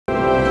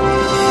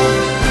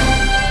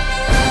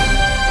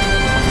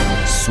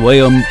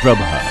Swayam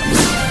Prabha.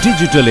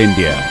 Digital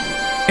India.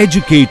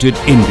 Educated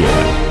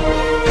India.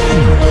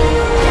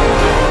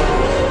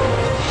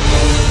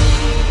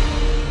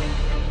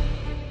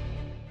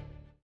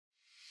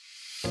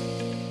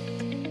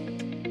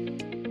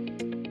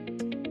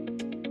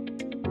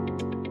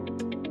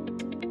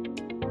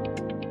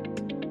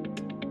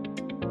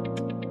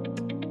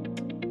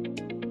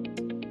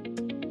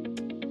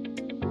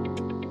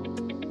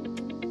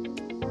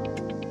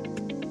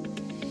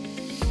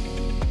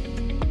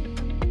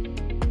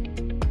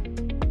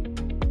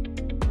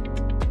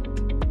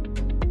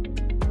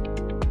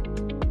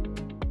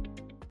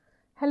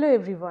 Hello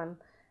everyone,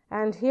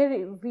 and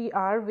here we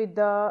are with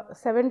the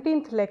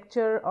 17th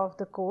lecture of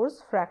the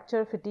course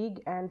Fracture,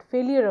 Fatigue and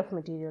Failure of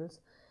Materials.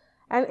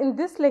 And in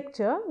this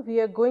lecture we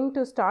are going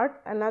to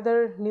start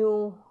another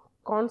new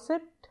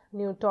concept,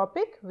 new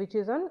topic, which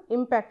is on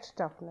impact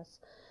toughness.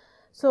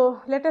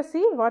 So let us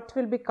see what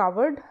will be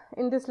covered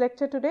in this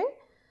lecture today.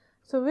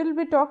 So we will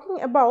be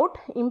talking about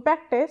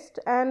impact test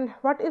and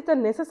what is the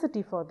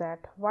necessity for that,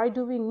 why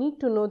do we need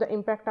to know the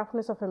impact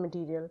toughness of a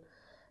material,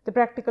 the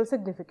practical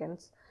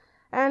significance.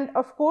 And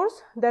of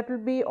course, that will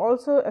be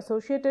also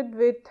associated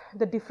with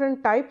the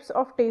different types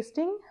of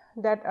testing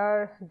that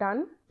are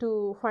done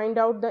to find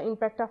out the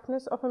impact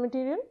toughness of a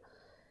material.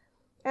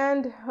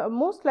 And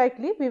most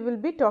likely we will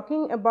be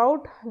talking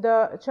about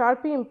the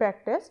Charpy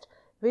impact test,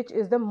 which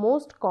is the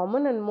most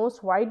common and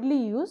most widely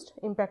used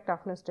impact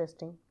toughness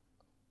testing.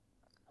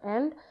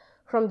 And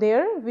from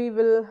there we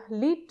will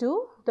lead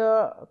to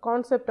the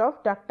concept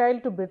of ductile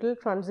to brittle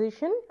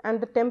transition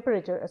and the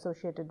temperature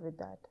associated with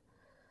that.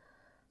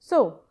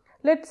 So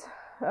let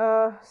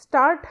us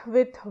start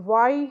with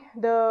why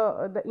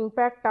the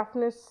impact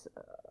toughness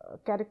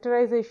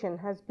characterization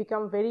has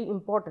become very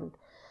important.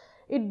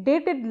 It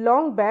dated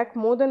long back,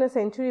 more than a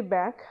century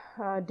back,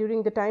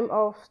 during the time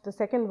of the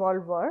Second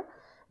World War,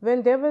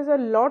 when there was a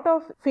lot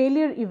of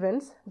failure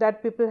events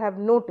that people have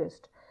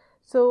noticed.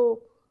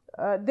 So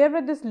there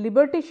were these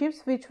liberty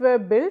ships which were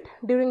built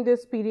during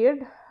this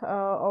period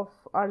of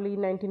early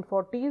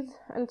 1940s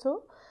and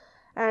so.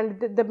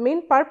 And the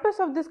main purpose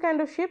of this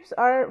kind of ships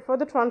are for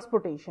the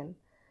transportation.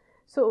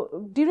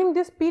 So during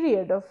this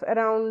period of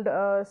around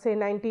say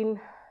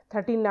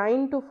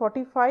 1939 to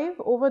 45,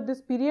 over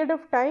this period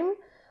of time,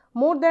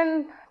 more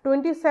than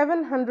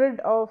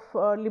 2,700 of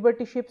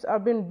liberty ships are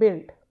being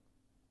built.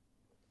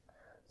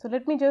 So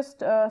let me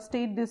just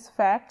state these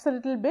facts a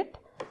little bit.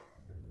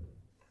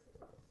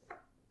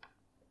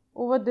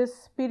 Over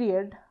this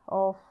period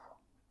of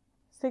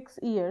 6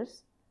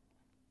 years,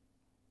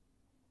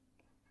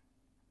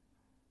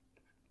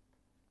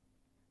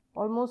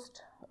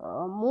 almost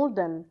more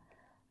than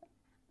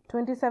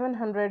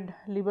 2,700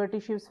 liberty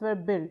ships were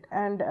built,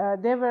 and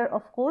there were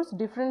of course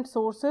different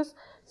sources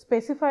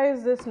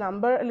specifies this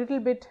number a little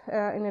bit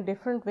in a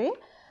different way,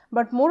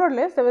 but more or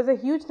less there was a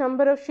huge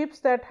number of ships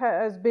that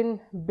has been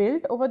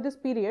built over this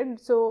period.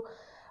 So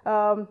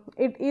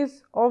it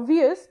is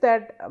obvious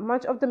that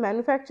much of the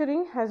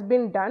manufacturing has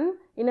been done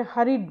in a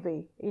hurried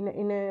way, in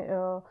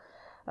a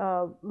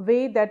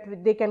way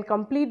that they can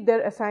complete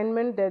their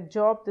assignment, their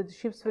job, that the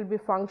ships will be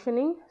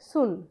functioning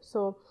soon.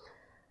 So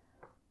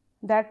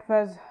that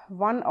was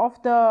one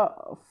of the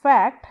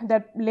fact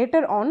that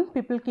later on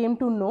people came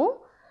to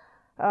know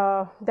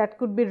that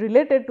could be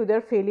related to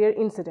their failure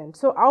incident.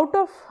 So out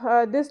of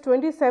this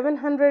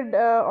 2,700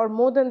 or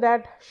more than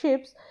that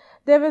ships,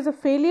 there was a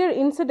failure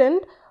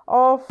incident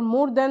of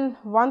more than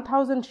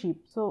 1,000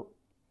 ships. So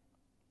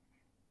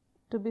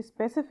to be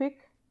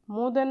specific,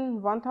 more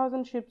than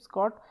 1,000 ships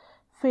got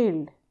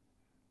failed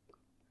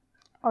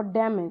or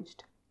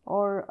damaged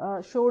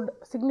or showed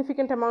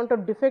significant amount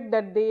of defect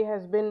that they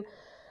has been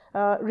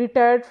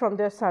retired from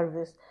their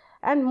service.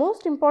 And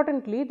most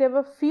importantly, there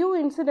were few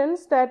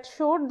incidents that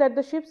showed that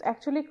the ships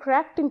actually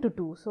cracked into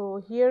two.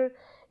 So here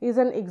is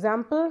an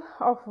example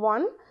of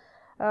one.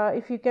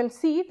 If you can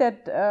see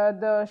that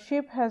the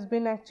ship has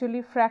been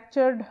actually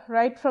fractured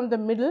right from the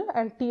middle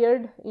and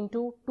teared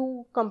into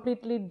two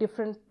completely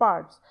different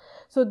parts.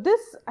 So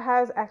this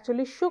has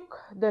actually shook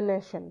the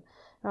nation.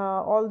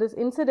 All these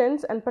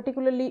incidents, and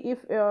particularly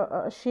if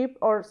a ship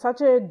or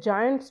such a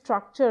giant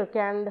structure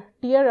can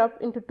tear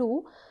up into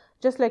two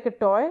just like a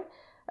toy,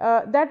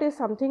 that is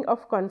something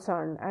of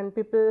concern, and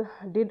people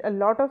did a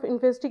lot of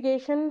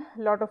investigation,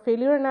 lot of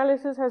failure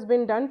analysis has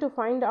been done to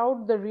find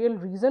out the real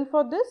reason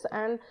for this,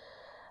 and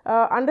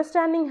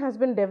understanding has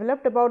been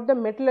developed about the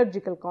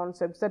metallurgical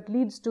concepts that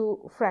leads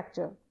to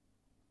fracture.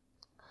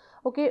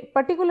 Okay,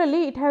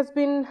 particularly it has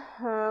been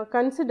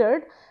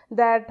considered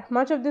that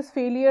much of this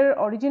failure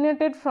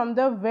originated from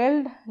the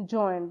weld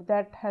joint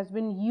that has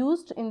been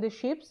used in the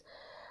ships,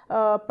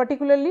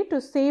 particularly to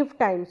save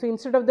time. So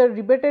instead of the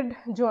riveted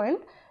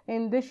joint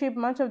in this ship,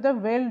 much of the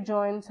weld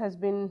joints has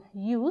been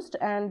used,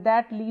 and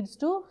that leads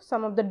to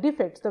some of the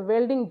defects, the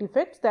welding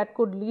defects that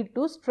could lead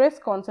to stress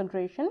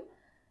concentration.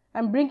 I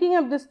am bringing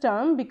up this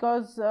term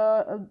because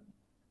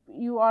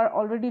you are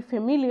already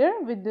familiar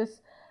with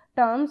this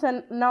terms,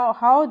 and now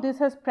how this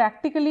has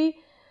practically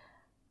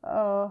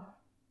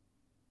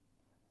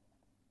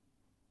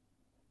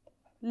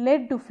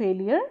led to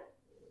failure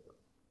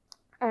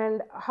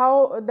and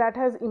how that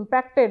has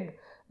impacted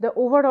the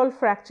overall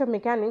fracture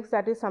mechanics,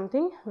 that is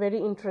something very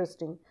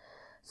interesting.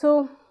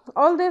 So,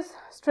 all this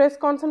stress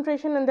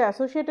concentration and the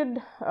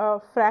associated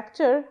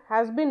fracture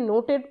has been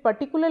noted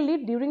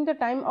particularly during the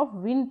time of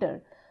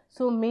winter.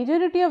 So,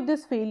 majority of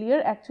this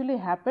failure actually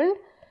happened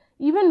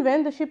even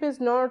when the ship is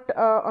not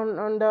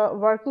on the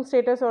working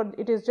status or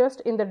it is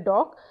just in the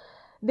dock.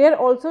 There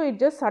also it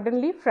just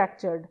suddenly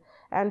fractured,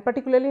 and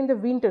particularly in the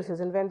winter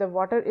season when the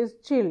water is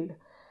chilled.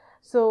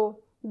 So,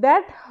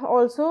 that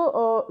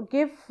also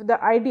give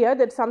the idea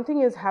that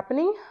something is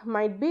happening,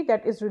 might be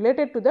that is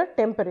related to the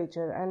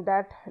temperature, and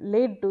that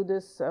led to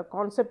this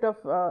concept of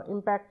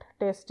impact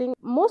testing.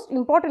 Most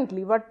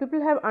importantly, what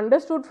people have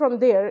understood from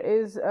there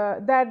is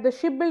that the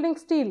shipbuilding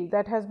steel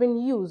that has been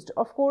used,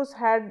 of course,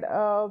 had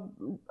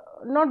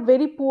not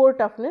very poor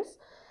toughness,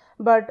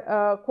 but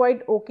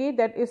quite okay,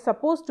 that is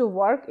supposed to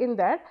work in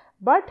that,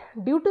 but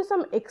due to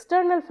some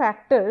external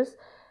factors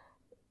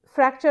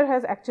fracture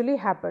has actually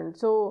happened.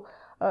 So,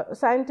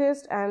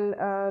 scientists and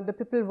the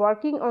people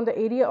working on the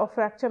area of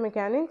fracture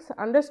mechanics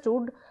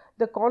understood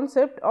the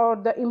concept or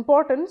the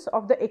importance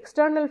of the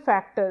external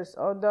factors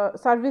or the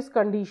service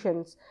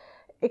conditions,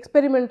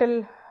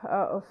 experimental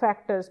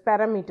factors,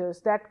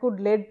 parameters that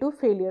could lead to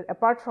failure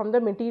apart from the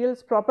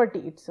material's property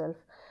itself.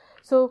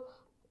 So,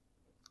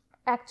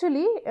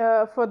 actually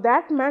for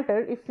that matter,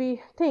 if we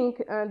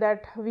think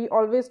that we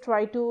always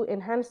try to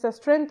enhance the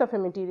strength of a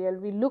material,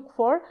 we look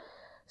for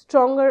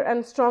stronger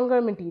and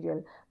stronger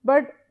material.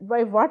 But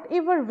by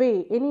whatever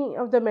way, any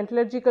of the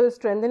metallurgical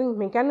strengthening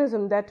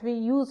mechanism that we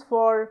use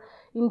for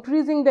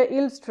increasing the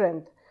yield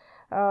strength,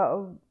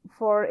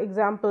 for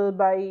example,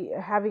 by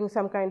having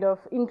some kind of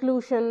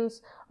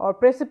inclusions or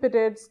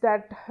precipitates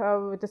that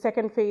with the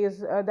second phase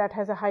that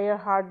has a higher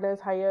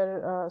hardness,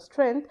 higher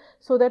strength,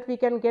 so that we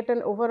can get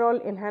an overall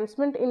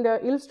enhancement in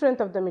the yield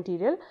strength of the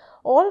material.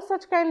 All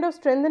such kind of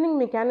strengthening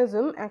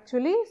mechanism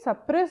actually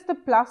suppress the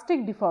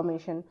plastic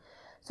deformation.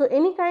 So,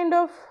 any kind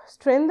of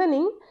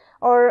strengthening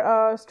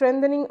or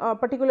strengthening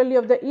particularly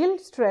of the yield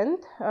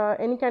strength,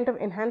 any kind of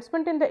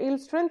enhancement in the yield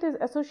strength is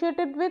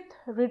associated with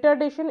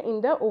retardation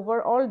in the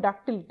overall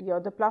ductility or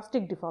the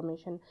plastic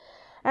deformation.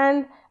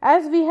 And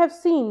as we have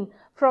seen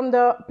from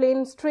the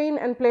plane strain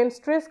and plane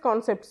stress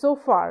concept so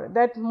far,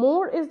 that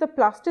more is the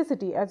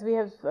plasticity, as we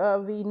have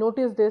we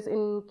noticed this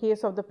in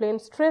case of the plane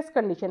stress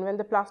condition when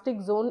the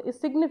plastic zone is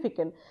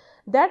significant,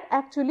 that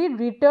actually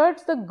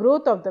retards the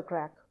growth of the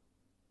crack,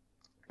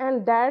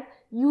 and that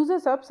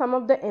uses up some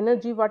of the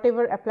energy,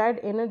 whatever applied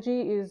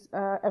energy is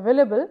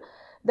available,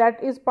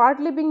 that is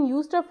partly being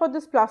used up for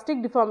this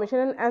plastic deformation,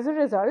 and as a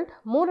result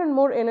more and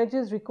more energy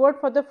is required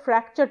for the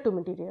fracture to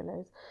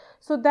materialize.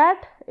 So,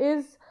 that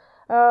is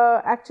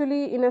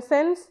actually in a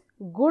sense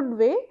good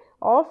way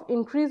of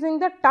increasing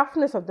the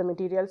toughness of the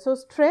material. So,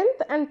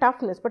 strength and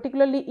toughness,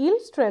 particularly yield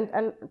strength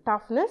and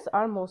toughness,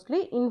 are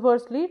mostly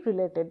inversely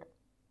related.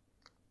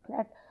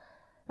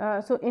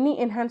 So, any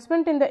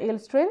enhancement in the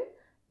yield strength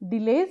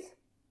delays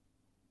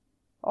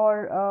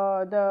or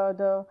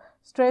the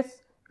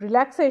stress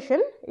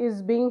relaxation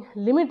is being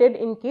limited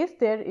in case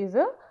there is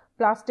a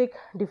plastic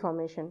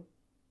deformation.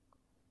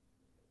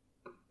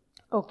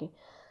 Okay.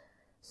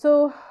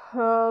 So,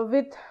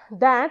 with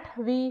that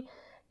we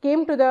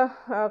came to the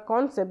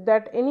concept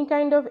that any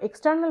kind of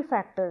external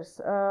factors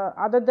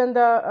other than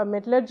the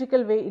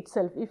metallurgical way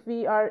itself, if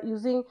we are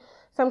using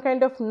some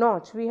kind of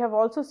notch, we have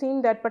also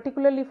seen that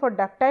particularly for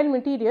ductile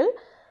material,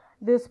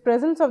 this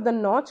presence of the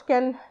notch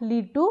can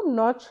lead to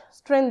notch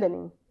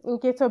strengthening. In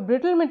case of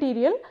brittle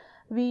material,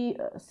 we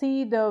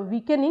see the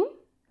weakening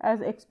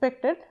as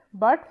expected,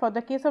 but for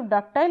the case of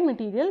ductile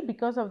material,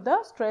 because of the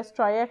stress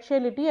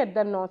triaxiality at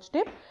the notch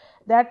tip,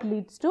 that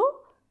leads to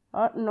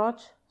a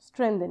notch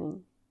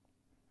strengthening.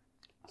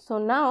 So,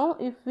 now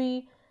if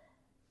we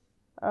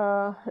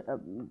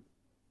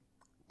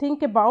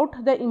think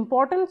about the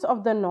importance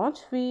of the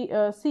notch, we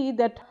see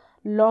that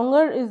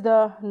longer is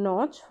the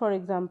notch. For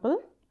example,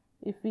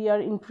 if we are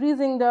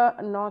increasing the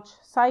notch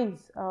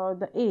size,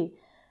 the A,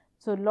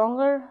 so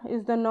longer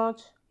is the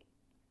notch,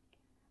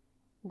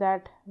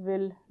 that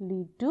will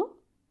lead to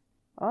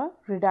a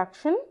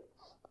reduction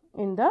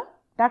in the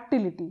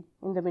ductility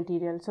in the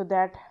material. So,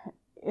 that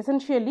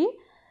essentially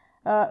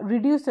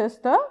reduces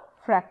the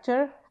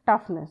fracture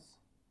toughness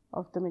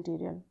of the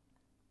material.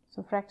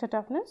 So, fracture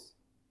toughness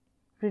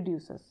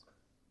reduces.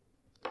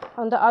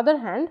 On the other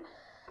hand,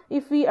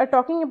 if we are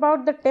talking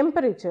about the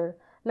temperature,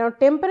 now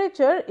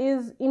temperature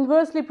is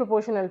inversely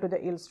proportional to the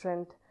yield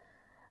strength.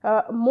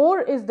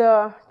 More is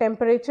the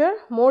temperature,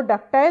 more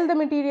ductile the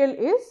material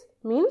is,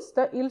 means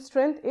the yield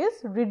strength is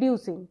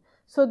reducing.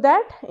 So,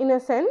 that in a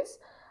sense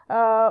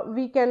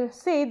we can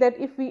say that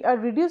if we are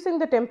reducing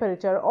the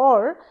temperature,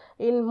 or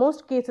in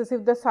most cases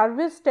if the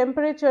service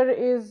temperature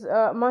is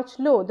much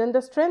low, then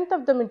the strength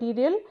of the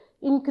material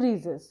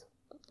increases,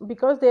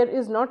 because there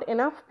is not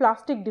enough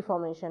plastic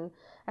deformation,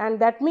 and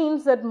that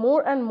means that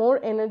more and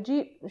more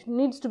energy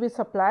needs to be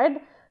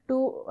supplied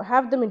to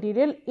have the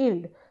material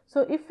yield.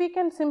 So, if we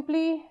can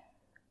simply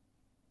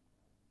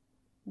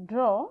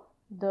draw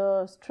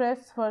the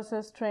stress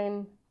versus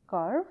strain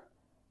curve.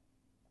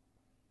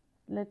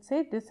 Let us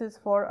say this is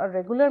for a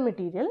regular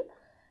material,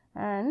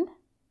 and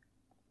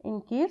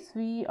in case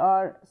we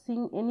are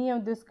seeing any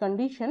of this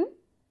condition,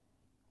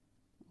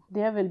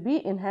 there will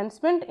be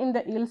enhancement in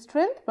the yield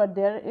strength, but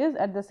there is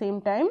at the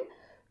same time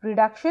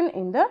reduction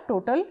in the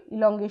total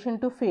elongation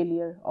to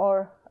failure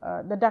or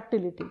the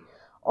ductility,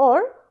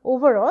 or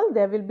overall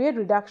there will be a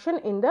reduction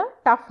in the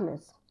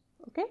toughness.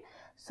 Okay.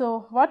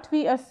 So, what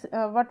we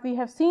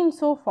have seen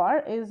so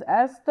far is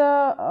as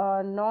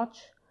the notch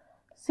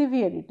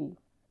severity,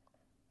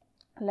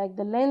 like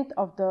the length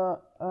of the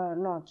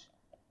notch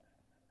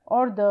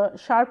or the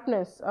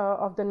sharpness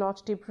of the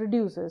notch tip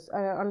reduces,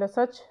 under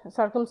such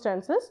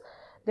circumstances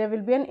there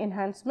will be an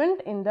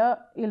enhancement in the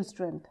yield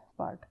strength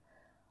part.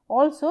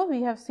 Also,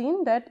 we have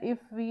seen that if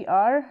we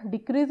are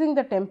decreasing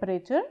the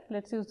temperature,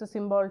 let us use the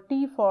symbol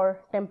T for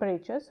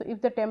temperature. So,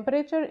 if the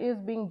temperature is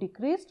being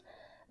decreased,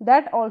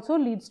 that also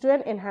leads to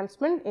an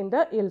enhancement in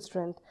the yield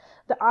strength.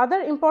 The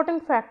other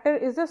important factor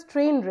is the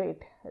strain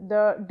rate,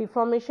 the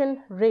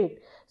deformation rate.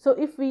 So,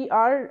 if we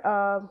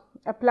are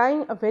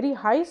applying a very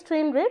high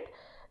strain rate,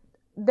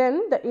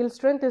 then the yield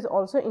strength is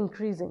also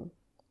increasing.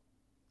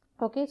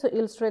 Okay. So,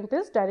 yield strength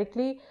is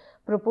directly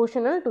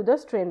proportional to the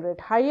strain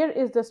rate. Higher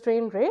is the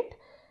strain rate,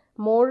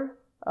 more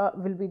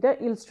will be the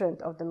yield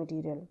strength of the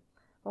material.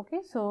 Okay.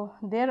 So,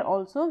 there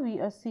also we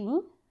are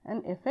seeing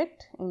an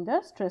effect in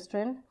the stress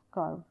strain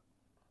curve.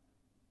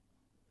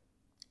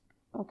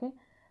 Okay.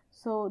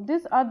 So,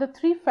 these are the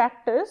three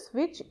factors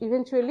which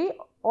eventually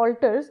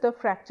alters the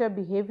fracture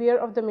behavior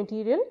of the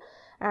material,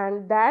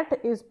 and that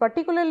is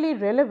particularly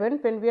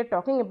relevant when we are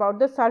talking about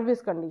the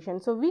service condition.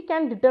 So, we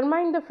can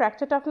determine the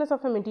fracture toughness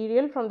of a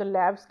material from the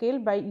lab scale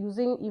by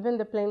using even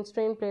the plane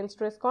strain, plane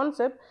stress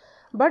concept,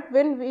 but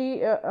when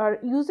we are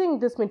using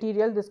this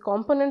material, this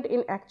component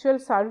in actual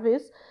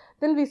service,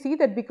 then we see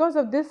that because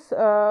of this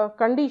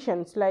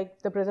conditions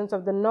like the presence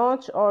of the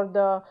notch or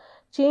the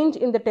change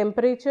in the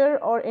temperature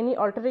or any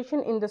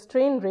alteration in the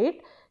strain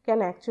rate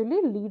can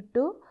actually lead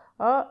to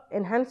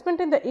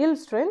enhancement in the yield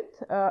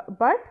strength,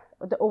 but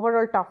the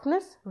overall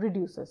toughness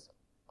reduces.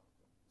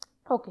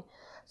 Okay.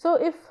 So,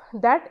 if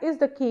that is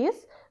the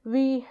case,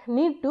 we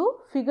need to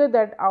figure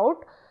that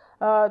out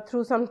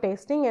through some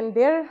testing, and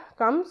there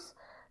comes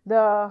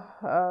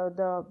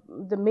the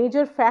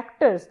major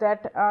factors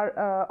that are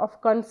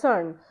of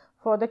concern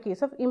for the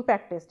case of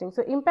impact testing.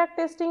 So, impact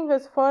testing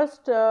was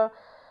first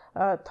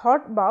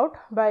thought about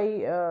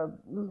by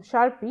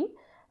Sharpe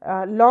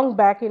long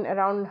back in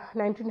around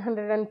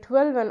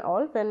 1912 and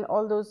all, when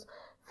all those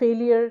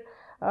failure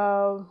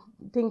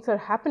things are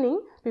happening,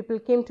 people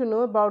came to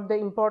know about the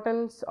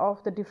importance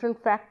of the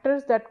different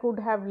factors that could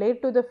have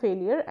led to the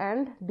failure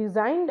and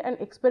designed an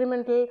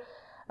experimental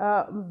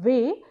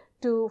way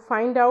to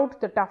find out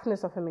the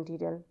toughness of a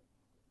material.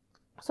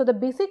 So, the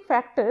basic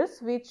factors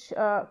which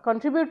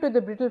contribute to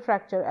the brittle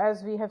fracture,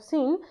 as we have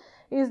seen,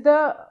 is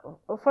the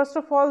first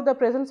of all the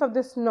presence of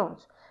this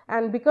notch,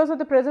 and because of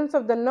the presence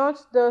of the notch,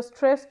 the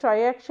stress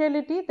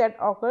triaxiality that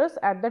occurs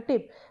at the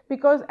tip,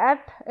 because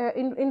at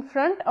in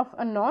front of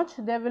a notch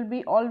there will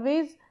be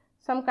always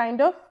some kind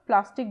of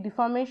plastic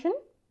deformation,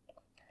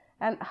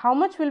 and how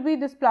much will be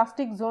this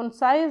plastic zone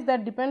size,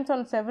 that depends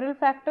on several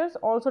factors,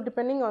 also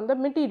depending on the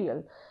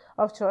material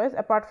of choice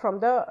apart from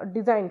the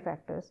design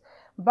factors.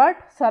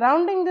 But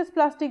surrounding this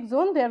plastic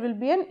zone there will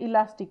be an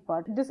elastic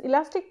part. This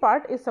elastic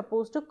part is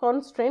supposed to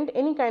constrain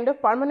any kind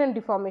of permanent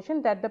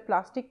deformation that the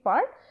plastic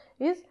part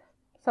is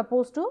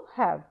supposed to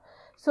have.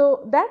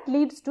 So, that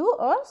leads to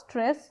a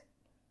stress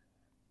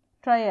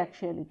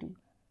triaxiality,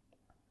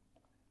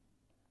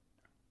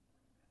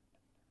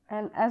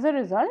 and as a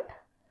result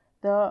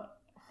the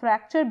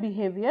fracture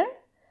behavior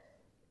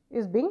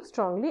is being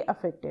strongly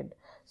affected.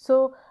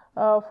 So,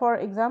 for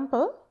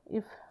example,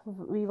 if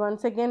we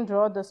once again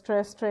draw the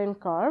stress strain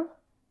curve,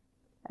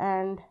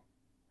 and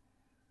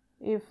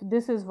if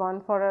this is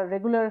one for a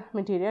regular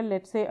material,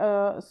 let us say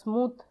a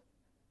smooth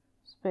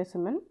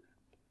specimen,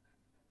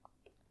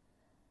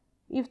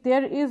 if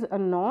there is a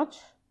notch,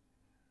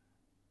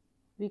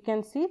 we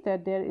can see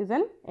that there is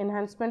an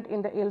enhancement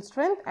in the yield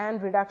strength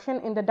and reduction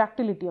in the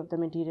ductility of the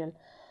material.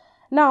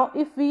 Now,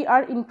 if we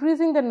are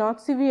increasing the notch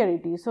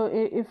severity, so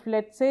if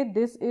let us say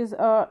this is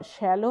a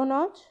shallow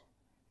notch,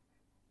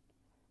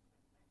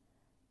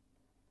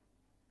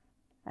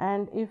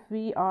 and if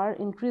we are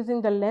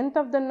increasing the length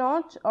of the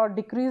notch or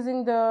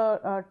decreasing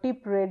the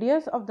tip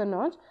radius of the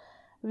notch,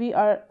 we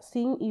are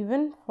seeing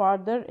even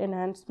further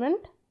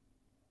enhancement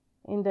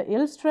in the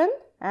yield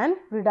strength and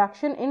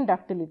reduction in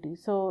ductility.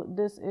 So,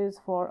 this is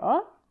for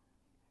a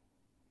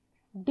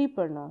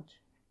deeper notch.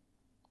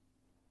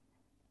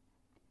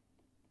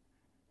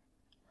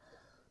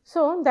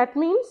 So, that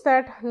means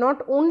that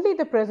not only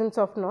the presence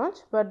of notch,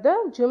 but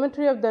the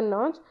geometry of the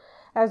notch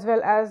as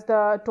well as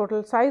the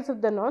total size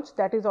of the notch,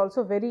 that is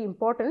also very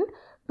important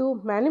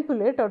to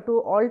manipulate or to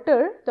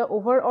alter the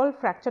overall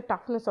fracture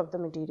toughness of the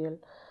material.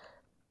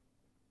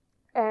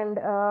 And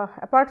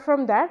apart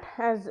from that,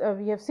 as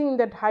we have seen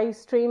that high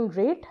strain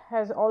rate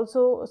has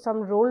also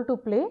some role to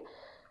play,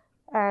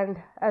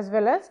 and as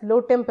well as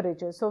low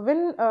temperature. So,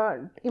 when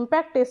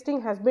impact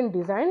testing has been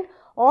designed,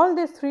 all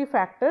these three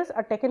factors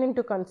are taken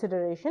into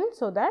consideration,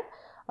 so that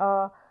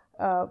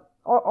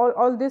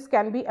all this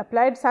can be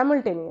applied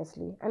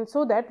simultaneously, and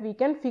so that we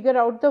can figure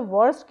out the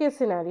worst case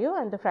scenario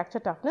and the fracture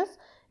toughness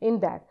in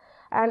that.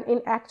 And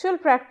in actual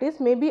practice,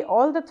 maybe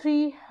all the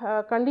three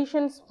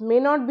conditions may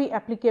not be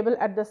applicable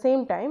at the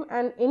same time,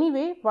 and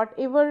anyway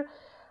whatever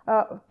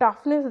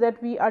toughness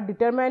that we are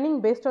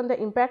determining based on the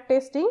impact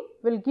testing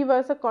will give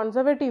us a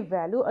conservative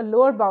value, a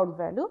lower bound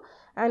value,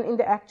 and in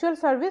the actual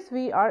service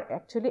we are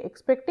actually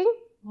expecting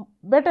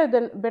better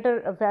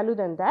value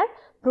than that,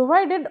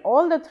 provided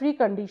all the three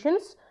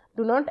conditions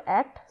do not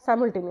act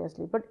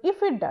simultaneously. But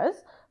if it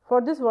does,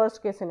 for this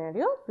worst case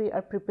scenario, we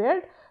are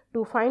prepared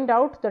to find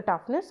out the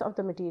toughness of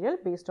the material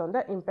based on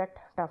the impact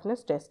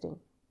toughness testing.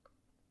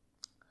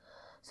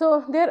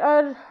 So, there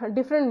are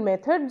different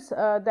methods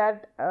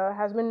that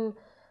has been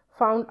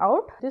found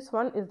out. This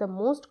one is the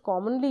most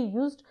commonly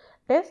used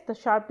test, the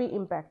Sharpie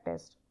impact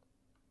test.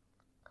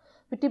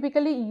 We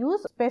typically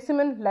use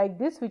specimen like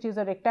this, which is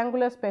a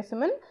rectangular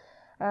specimen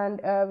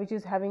and which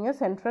is having a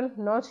central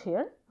notch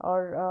here,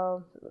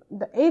 or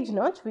the edge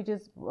notch, which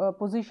is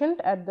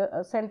positioned at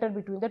the center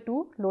between the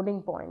two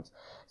loading points.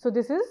 So,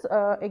 this is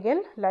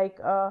again like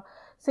a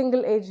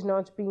single edge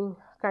notch beam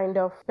kind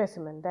of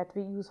specimen that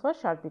we use for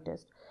Sharpie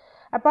test.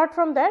 Apart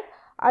from that,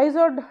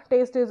 ISOD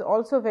test is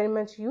also very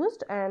much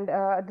used, and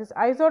this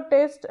ISOD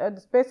test, the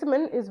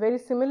specimen is very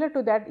similar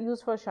to that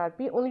used for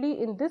Sharpie,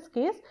 only in this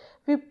case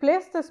we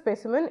place the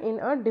specimen in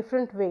a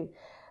different way.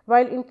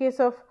 While in case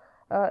of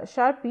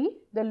Sharpie,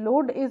 the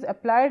load is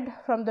applied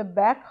from the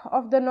back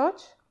of the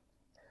notch.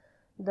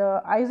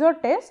 The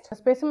ISOD test, the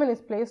specimen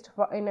is placed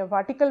in a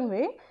vertical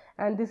way,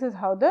 and this is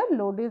how the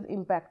load is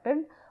impacted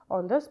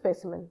on the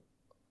specimen.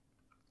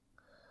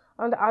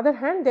 On the other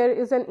hand, there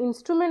is an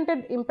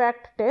instrumented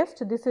impact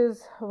test. This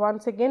is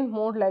once again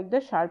more like the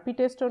Sharpie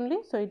test only.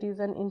 So, it is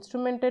an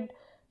instrumented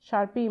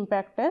Sharpie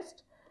impact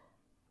test,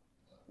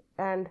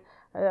 and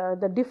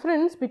the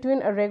difference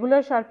between a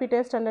regular Sharpie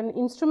test and an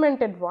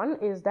instrumented one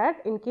is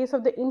that in case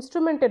of the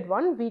instrumented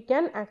one, we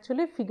can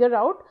actually figure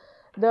out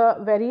the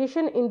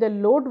variation in the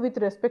load with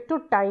respect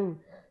to time.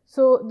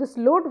 So, this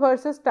load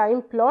versus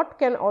time plot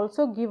can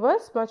also give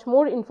us much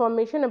more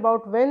information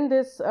about when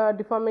this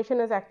deformation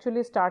has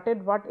actually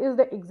started, what is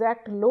the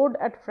exact load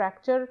at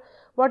fracture,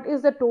 what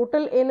is the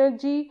total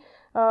energy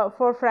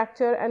for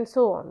fracture, and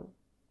so on.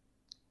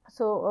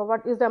 So,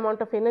 what is the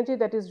amount of energy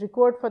that is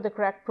required for the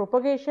crack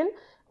propagation?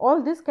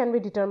 All this can be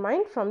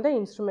determined from the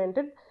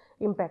instrumented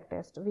impact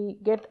test. We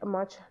get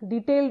much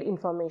detailed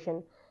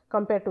information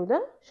compared to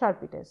the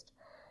Sharpie test.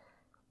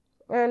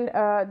 And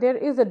there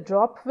is a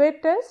drop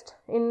weight test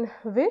in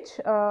which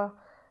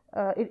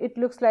it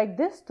looks like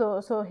this.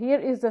 So, here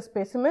is the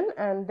specimen,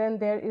 and then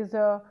there is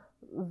a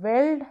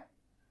weld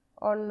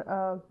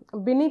on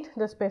beneath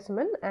the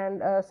specimen,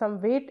 and some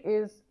weight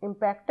is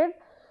impacted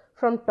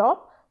from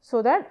top,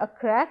 so that a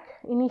crack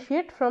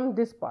initiate from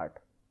this part,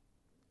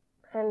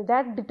 and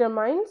that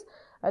determines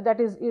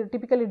that is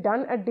typically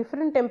done at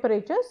different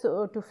temperatures.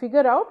 So, to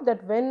figure out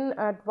that when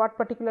at what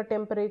particular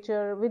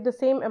temperature with the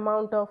same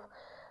amount of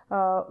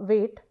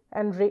weight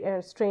and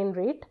strain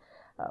rate,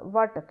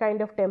 what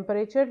kind of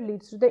temperature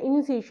leads to the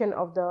initiation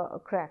of the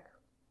crack.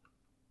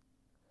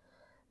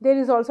 There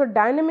is also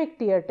dynamic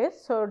tear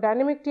test. So,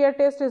 dynamic tear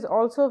test is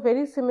also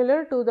very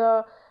similar to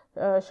the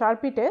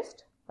Sharpie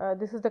test.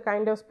 This is the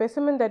kind of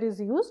specimen that is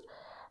used,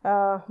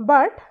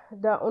 but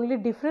the only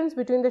difference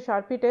between the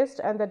Sharpie test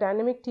and the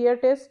dynamic tear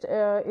test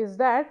is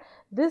that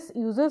this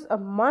uses a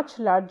much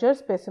larger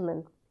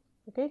specimen.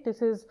 Okay,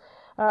 this is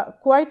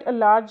quite a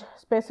large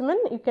specimen.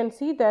 You can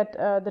see that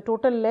the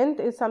total length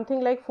is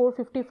something like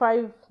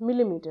 455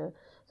 millimeter.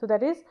 So,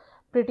 that is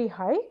pretty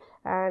high,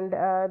 and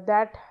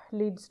that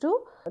leads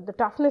to the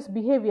toughness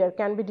behavior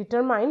can be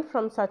determined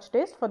from such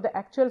test for the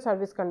actual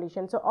service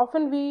condition. So,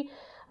 often we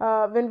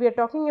when we are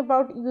talking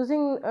about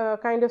using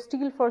kind of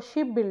steel for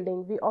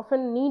shipbuilding, we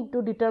often need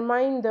to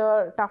determine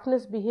the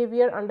toughness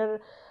behavior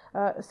under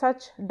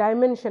such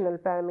dimensional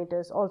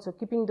parameters, also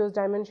keeping those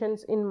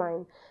dimensions in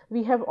mind.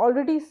 We have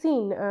already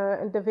seen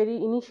in the very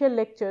initial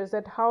lectures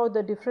that how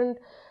the different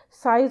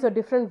size or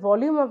different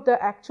volume of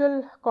the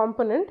actual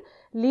component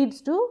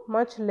leads to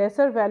much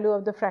lesser value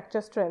of the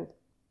fracture strength,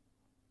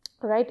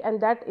 right, and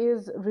that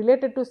is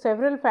related to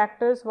several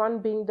factors, one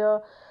being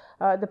the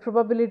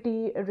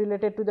probability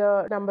related to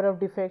the number of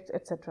defects,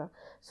 etc.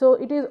 So,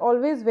 it is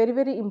always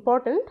very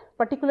important,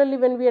 particularly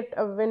when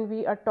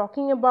we are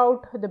talking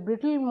about the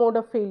brittle mode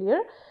of failure,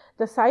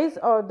 the size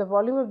or the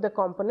volume of the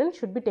component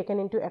should be taken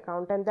into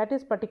account, and that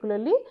is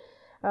particularly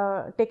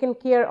taken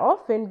care of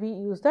when we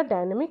use the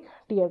dynamic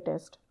tear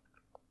test.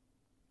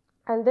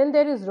 And then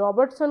there is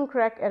Robertson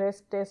crack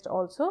arrest test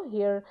also.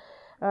 Here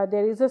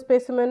there is a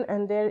specimen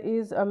and there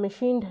is a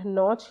machined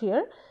notch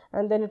here,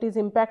 and then it is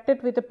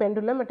impacted with a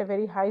pendulum at a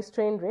very high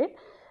strain rate.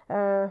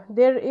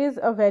 There is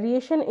a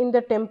variation in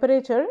the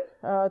temperature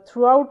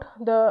throughout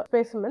the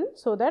specimen,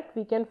 so that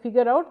we can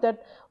figure out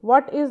that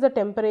what is the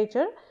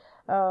temperature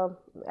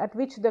at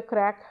which the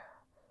crack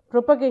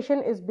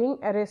propagation is being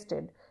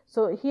arrested.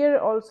 So, here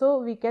also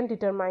we can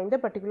determine the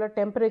particular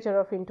temperature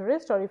of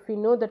interest, or if we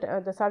know that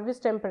the service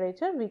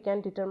temperature, we can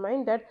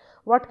determine that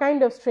what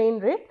kind of strain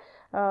rate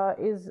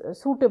is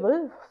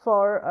suitable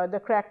for the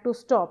crack to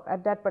stop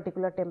at that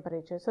particular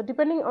temperature. So,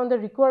 depending on the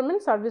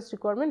requirement, service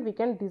requirement, we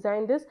can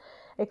design this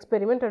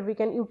experiment or we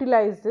can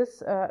utilize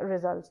this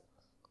results.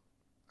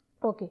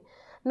 Okay.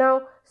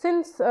 Now,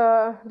 since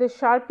the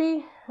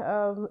Sharpie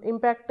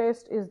impact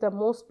test is the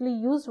mostly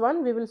used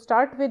one, we will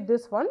start with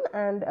this one,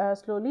 and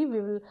slowly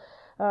we will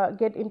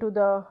get into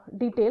the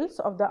details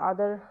of the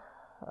other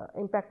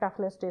impact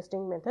toughness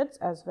testing methods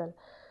as well.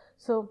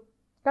 So,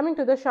 coming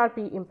to the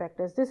Sharpie impact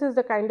test, this is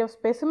the kind of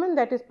specimen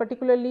that is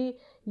particularly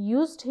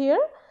used here,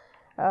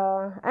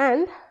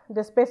 and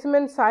the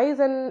specimen size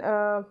and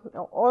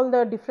all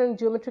the different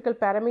geometrical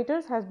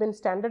parameters has been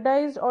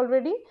standardized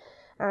already,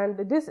 and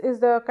this is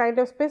the kind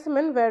of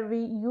specimen where we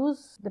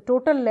use the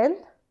total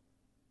length.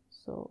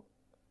 So,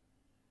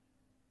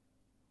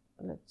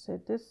 let us say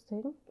this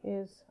thing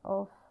is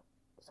of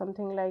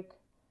something like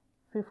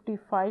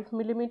 55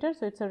 millimeters.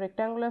 So, it is a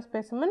rectangular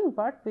specimen,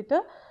 but with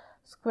a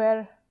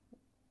square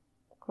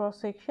cross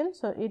section.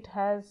 So, it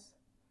has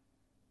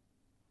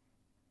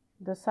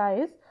the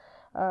size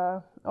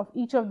of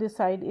each of this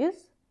side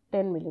is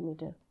 10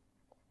 millimeter.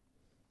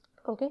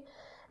 Okay.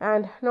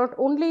 And not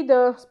only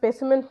the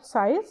specimen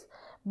size,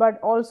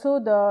 but also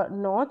the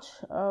notch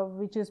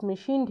which is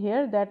machined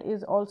here, that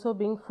is also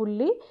being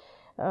fully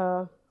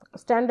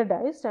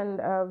standardized, and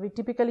we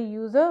typically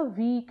use a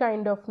V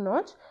kind of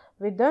notch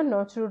with the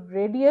notch root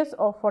radius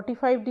of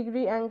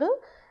 45-degree angle,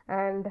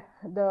 and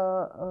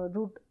the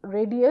root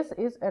radius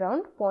is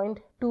around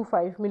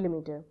 0.25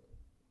 millimeter.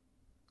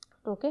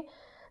 Okay.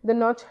 The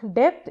notch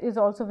depth is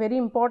also very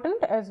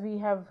important, as we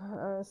have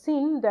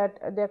seen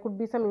that there could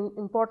be some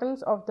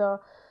importance of the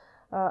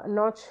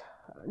notch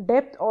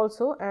depth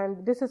also,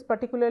 and this is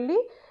particularly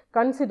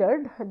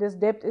considered. This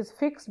depth is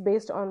fixed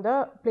based on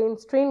the plane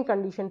strain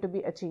condition to be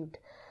achieved.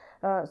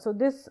 So,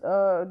 this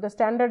the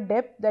standard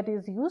depth that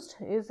is used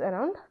is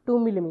around 2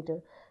 millimeter.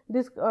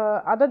 This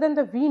other than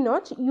the V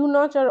notch, U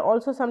notch are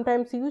also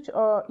sometimes used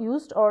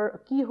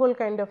or keyhole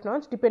kind of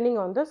notch, depending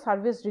on the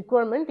service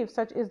requirement. If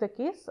such is the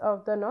case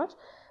of the notch,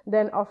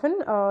 then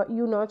often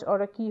U notch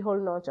or a keyhole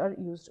notch are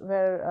used,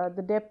 where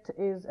the depth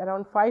is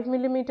around 5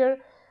 millimeter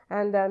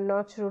and the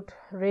notch root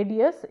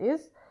radius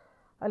is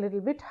a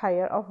little bit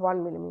higher of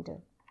 1 millimeter.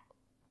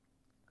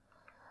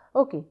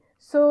 Okay.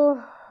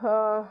 So,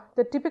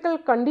 the typical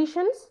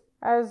conditions,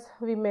 as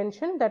we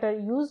mentioned, that are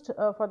used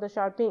for the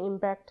Sharpie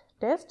impact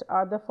test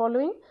are the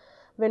following.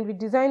 When we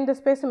design the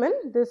specimen,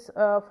 this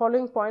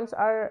following points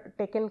are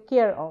taken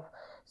care of.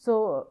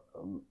 So,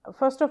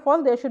 first of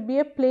all, there should be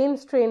a plane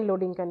strain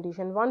loading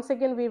condition. Once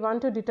again, we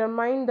want to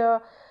determine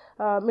the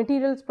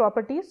materials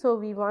properties. So,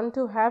 we want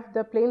to have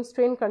the plane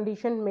strain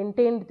condition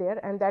maintained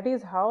there, and that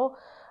is how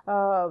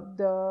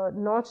the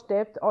notch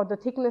depth or the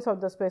thickness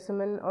of the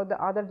specimen or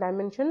the other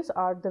dimensions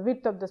or the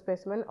width of the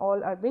specimen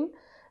all are being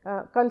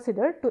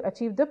considered to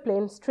achieve the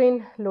plane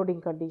strain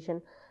loading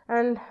condition.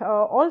 And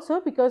also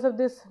because of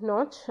this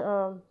notch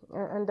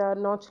and the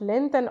notch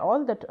length and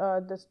all that,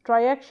 the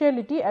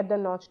triaxiality at the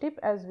notch tip,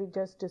 as we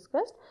just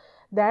discussed,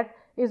 that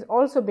is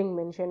also being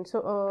mentioned.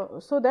 So,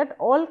 so that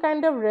all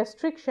kind of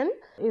restriction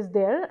is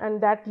there,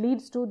 and that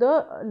leads to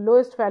the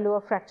lowest value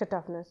of fracture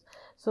toughness.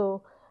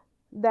 So,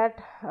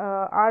 that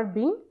are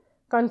being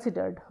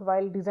considered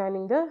while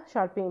designing the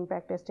Sharpie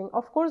impact testing.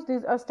 Of course,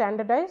 these are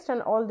standardized,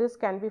 and all this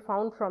can be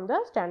found from the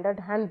standard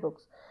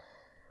handbooks.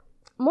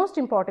 Most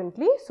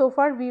importantly, so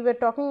far we were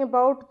talking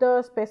about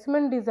the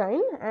specimen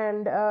design,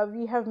 and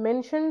we have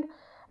mentioned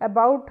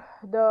about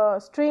the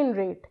strain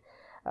rate.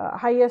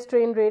 Higher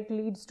strain rate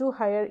leads to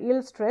higher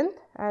yield strength,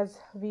 as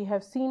we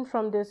have seen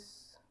from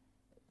this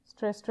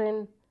stress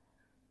strain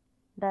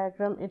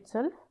diagram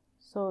itself.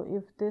 So,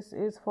 if this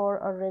is for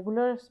a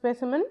regular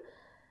specimen,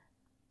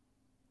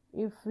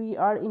 if we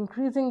are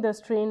increasing the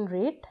strain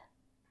rate,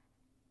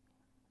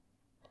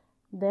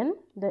 then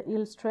the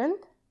yield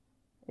strength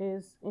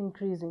is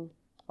increasing,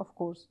 of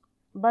course,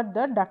 but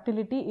the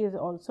ductility is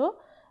also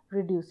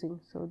reducing.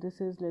 So, this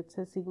is, let us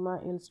say,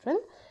 sigma yield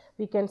strength.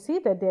 We can see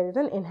that there is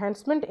an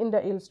enhancement in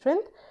the yield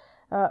strength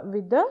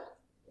with the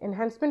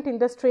enhancement in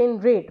the strain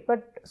rate,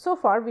 but so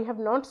far we have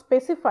not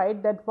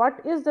specified that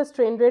what is the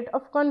strain rate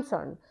of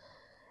concern.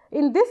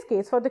 In this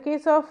case, for the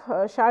case of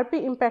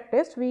Sharpie impact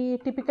test, we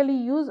typically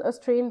use a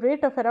strain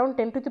rate of around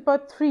 10 to the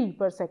power 3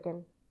 per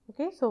second.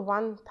 Okay. So,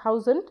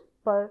 1000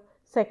 per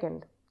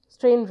second.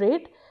 Strain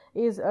rate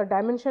is a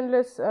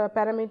dimensionless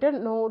parameter,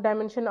 no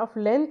dimension of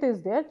length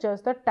is there,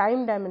 just the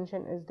time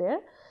dimension is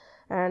there,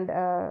 and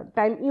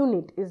time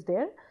unit is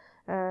there.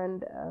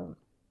 And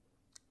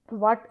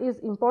what is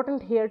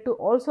important here to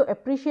also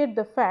appreciate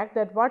the fact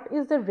that what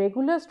is the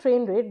regular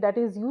strain rate that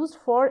is used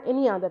for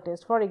any other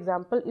test. For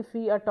example, if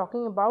we are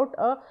talking about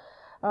a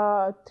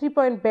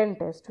 3-point bend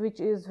test,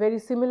 which is very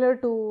similar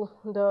to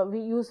the,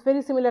 we use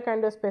very similar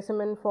kind of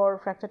specimen for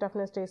fracture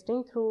toughness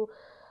testing through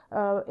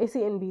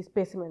ACNB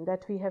specimen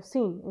that we have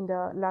seen in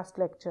the last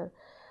lecture.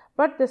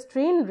 but the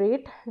strain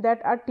rate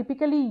that are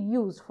typically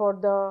used for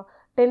the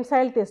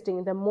tensile testing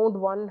in the mode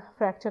 1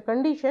 fracture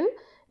condition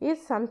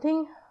is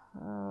something,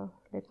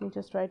 let me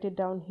just write it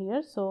down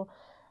here. So,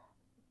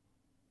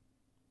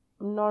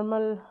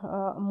 normal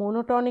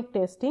monotonic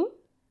testing.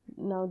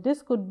 Now,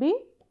 this could be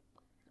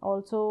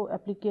also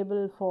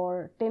applicable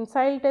for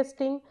tensile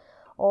testing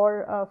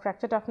or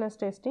fracture toughness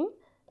testing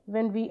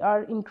when we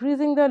are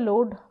increasing the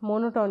load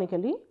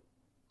monotonically,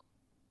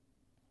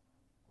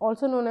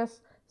 also known as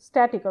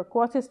static or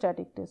quasi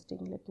static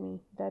testing. Let me,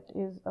 that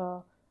is a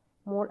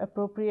more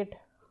appropriate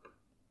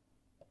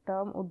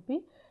term, would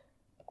be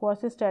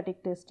quasi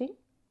static testing.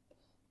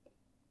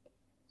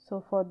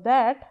 So, for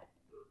that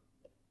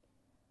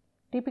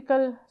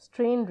typical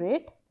strain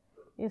rate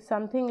is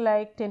something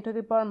like 10 to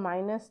the power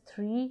minus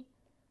 3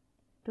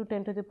 to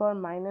 10 to the power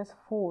minus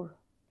 4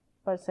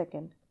 per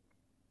second.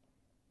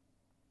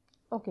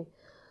 Okay.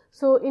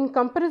 So, in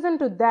comparison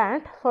to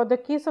that, for the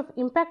case of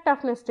impact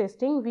toughness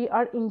testing, we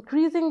are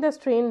increasing the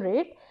strain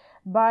rate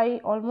by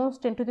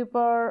almost 10 to the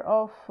power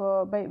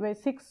of by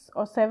 6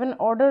 or 7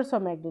 orders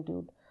of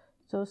magnitude.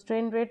 So,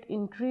 strain rate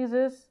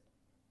increases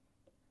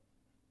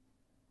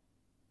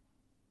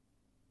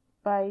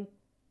by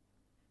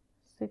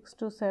 6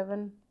 to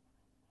 7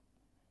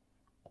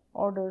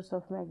 orders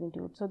of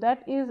magnitude. So,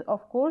 that is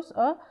of course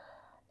a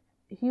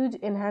huge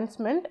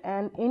enhancement,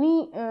 and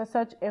any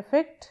such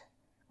effect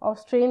of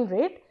strain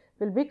rate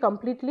will be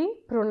completely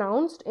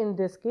pronounced in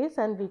this case,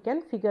 and we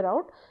can figure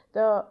out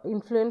the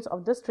influence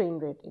of the strain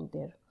rate in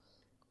there.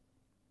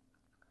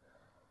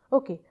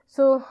 Okay.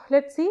 So,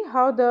 let us see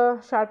how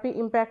the Sharpe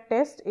impact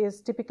test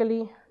is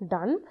typically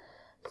done.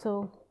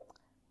 So,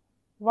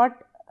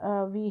 what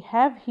we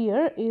have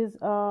here is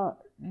a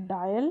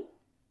dial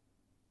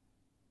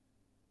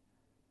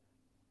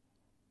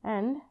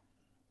and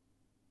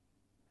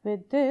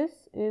with this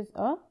is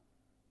a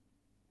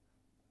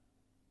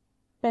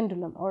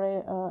pendulum or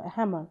a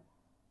hammer.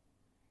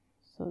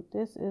 So,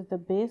 this is the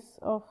base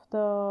of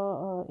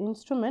the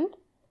instrument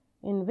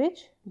in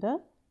which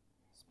the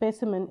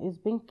specimen is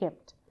being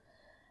kept.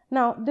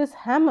 Now, this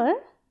hammer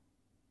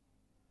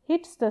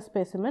hits the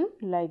specimen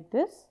like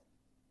this,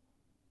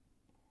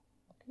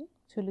 okay,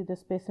 actually the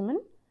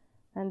specimen,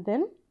 and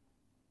then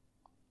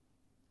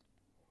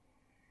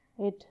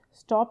it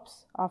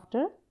stops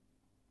after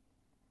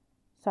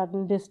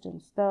certain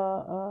distance.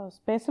 The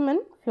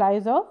specimen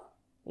flies off,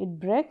 it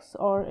breaks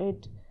or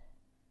it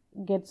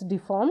gets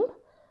deformed,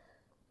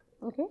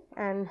 okay,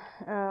 and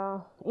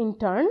in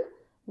turn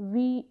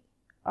we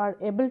are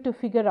able to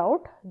figure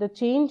out the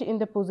change in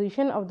the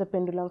position of the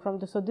pendulum from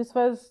the. So, this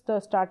was the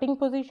starting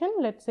position,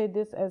 let us say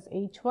this as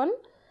H1,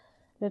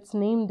 let us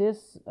name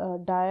this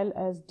dial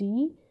as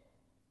D,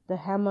 the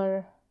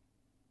hammer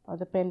or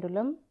the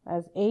pendulum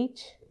as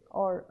H,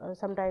 or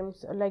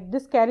sometimes like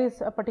this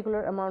carries a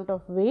particular amount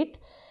of weight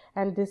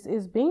and this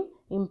is being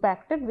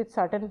impacted with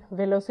certain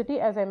velocity.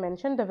 As I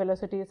mentioned, the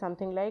velocity is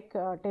something like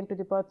 10 to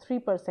the power 3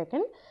 per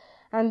second,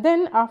 and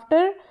then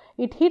after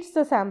it hits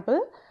the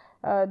sample,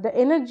 the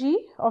energy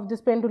of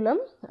this pendulum,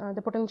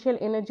 the potential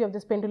energy of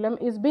this pendulum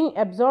is being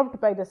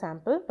absorbed by the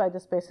sample, by the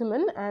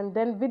specimen, and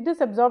then with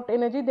this absorbed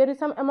energy there is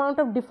some amount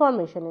of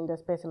deformation in the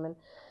specimen.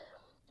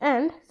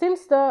 And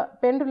since the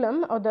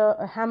pendulum or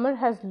the hammer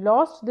has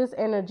lost this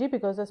energy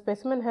because the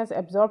specimen has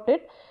absorbed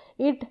it,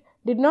 it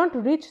did not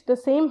reach the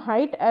same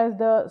height as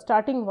the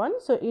starting one.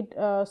 So, it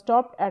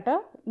stopped at a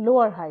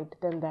lower height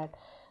than that.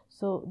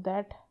 So,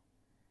 that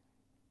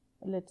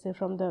let us say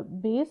from the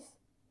base,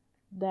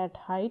 that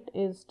height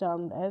is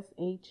termed as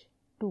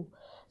H2.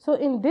 So,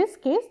 in this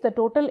case the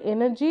total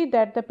energy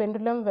that the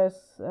pendulum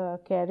was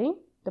carrying,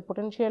 the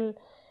potential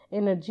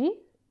energy,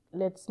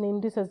 let us name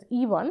this as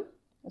E1.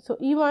 So,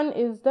 E1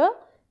 is the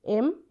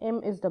m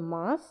is the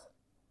mass,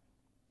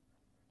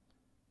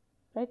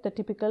 right. The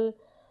typical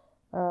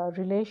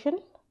relation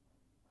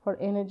for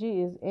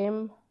energy is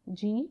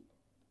mg,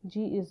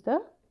 g is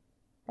the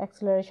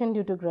acceleration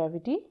due to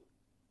gravity,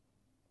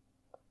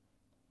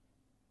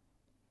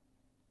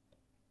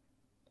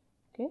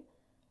 okay,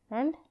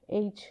 and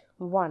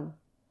h1.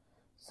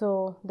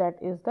 So, that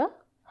is the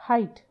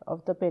height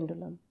of the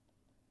pendulum.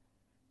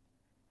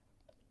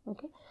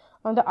 Okay.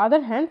 On the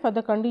other hand, for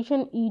the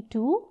condition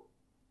E2,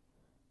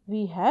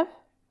 we have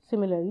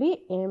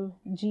similarly m,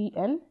 g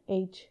and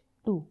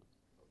h2.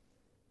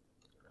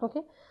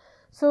 Okay.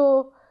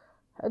 So,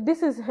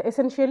 this is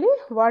essentially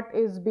what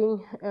is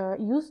being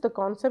used, the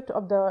concept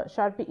of the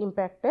Sharpe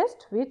impact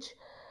test, which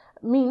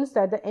means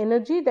that the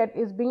energy that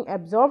is being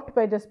absorbed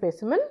by the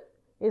specimen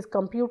is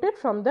computed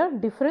from the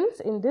difference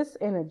in this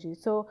energy.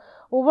 So,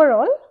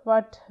 overall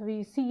what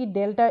we see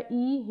delta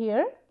E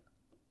here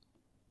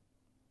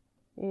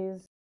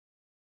is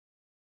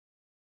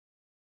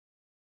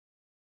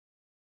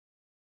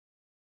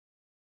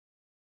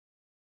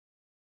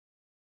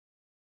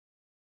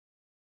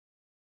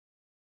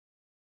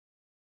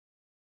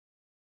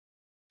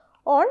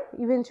or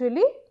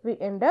eventually we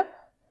end up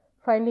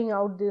finding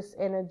out this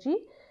energy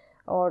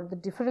or the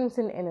difference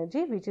in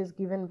energy which is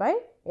given by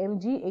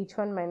mg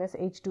h1 minus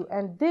h2,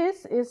 and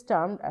this is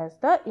termed as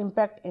the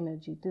impact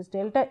energy. This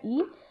delta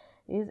E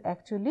is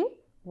actually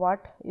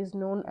what is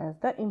known as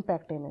the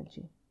impact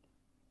energy.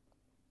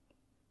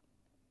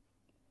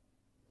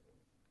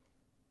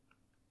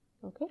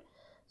 Okay.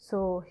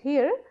 So,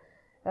 here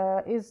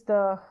is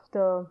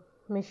the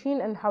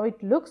machine and how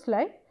it looks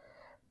like.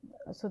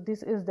 So,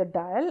 this is the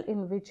dial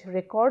in which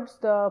records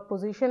the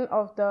position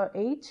of the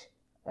H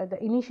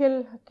the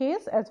initial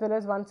case as well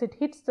as once it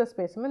hits the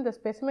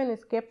specimen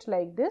is kept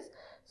like this,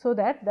 so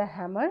that the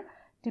hammer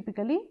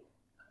typically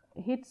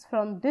hits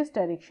from this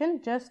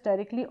direction, just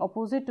directly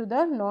opposite to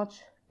the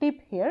notch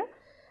tip here,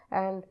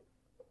 and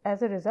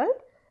as a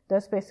result the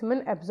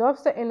specimen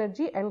absorbs the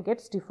energy and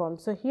gets deformed.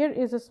 So, here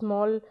is a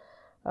small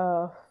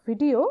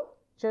video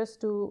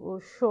just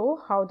to show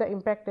how the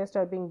impact tests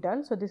are being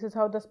done. So, this is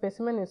how the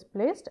specimen is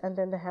placed and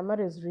then the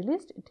hammer is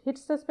released, it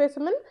hits the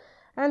specimen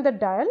and the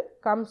dial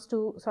comes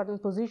to certain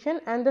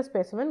position and the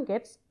specimen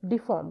gets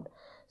deformed.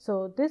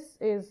 So, this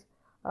is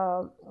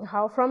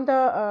how from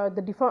the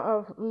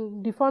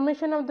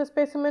deformation of the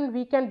specimen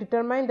we can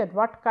determine that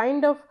what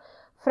kind of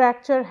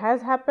fracture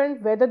has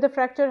happened, whether the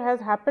fracture has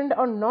happened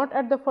or not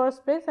at the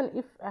first place, and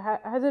if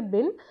has it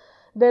been,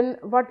 then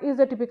what is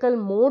the typical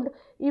mode.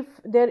 If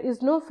there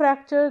is no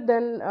fracture,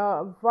 then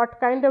what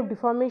kind of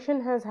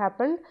deformation has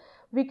happened.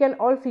 We can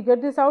all figure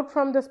this out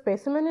from the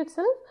specimen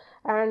itself,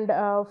 and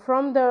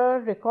from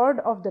the record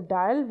of the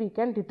dial we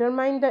can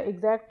determine the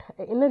exact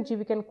energy,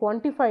 we can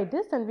quantify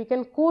this and we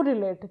can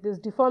correlate this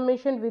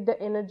deformation with the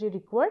energy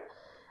required,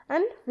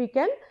 and we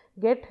can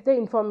get the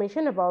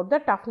information about the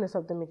toughness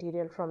of the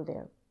material from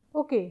there.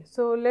 Okay,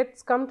 so let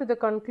us come to the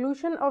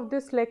conclusion of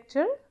this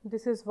lecture.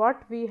 This is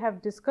what we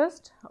have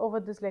discussed over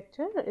this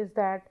lecture, is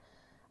that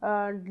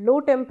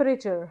low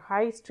temperature,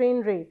 high strain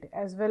rate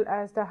as well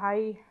as the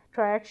high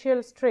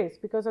triaxial stress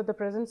because of the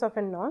presence of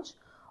a notch,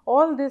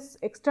 all these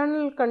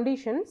external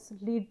conditions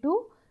lead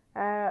to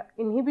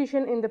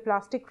inhibition in the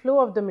plastic flow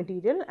of the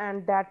material,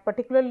 and that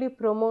particularly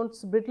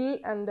promotes brittle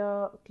and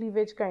the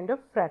cleavage kind of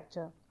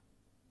fracture.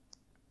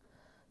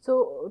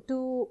 So,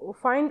 to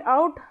find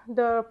out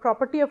the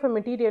property of a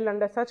material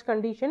under such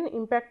condition,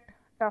 impact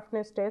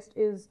toughness test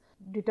is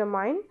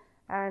determined,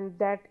 and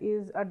that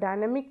is a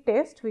dynamic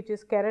test which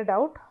is carried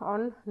out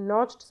on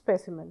notched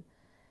specimen.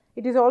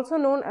 It is also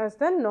known as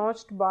the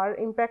notched bar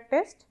impact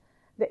test.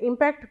 The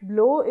impact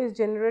blow is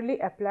generally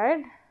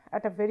applied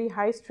at a very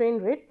high strain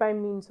rate by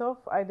means of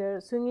either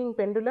swinging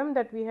pendulum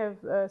that we have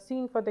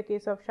seen for the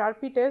case of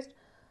Sharpie test,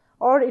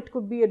 or it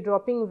could be a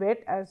dropping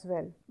wet as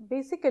well.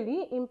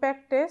 Basically,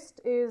 impact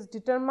test is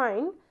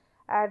determined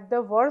at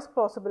the worst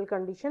possible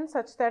conditions,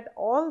 such that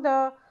all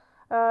the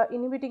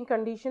inhibiting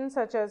conditions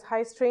such as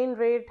high strain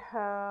rate,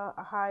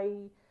 high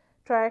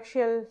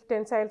triaxial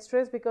tensile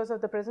stress because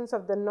of the presence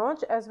of the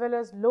notch as well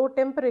as low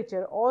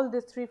temperature, all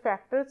these three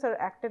factors are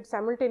acted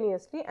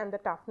simultaneously and the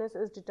toughness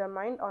is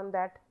determined on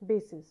that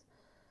basis.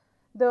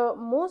 The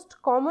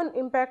most common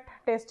impact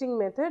testing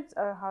methods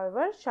are,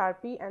 however,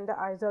 Sharpie and the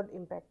IZOD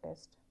impact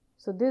test.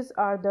 So, these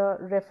are the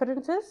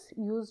references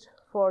used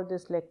for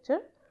this lecture.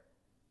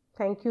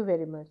 Thank you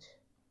very much.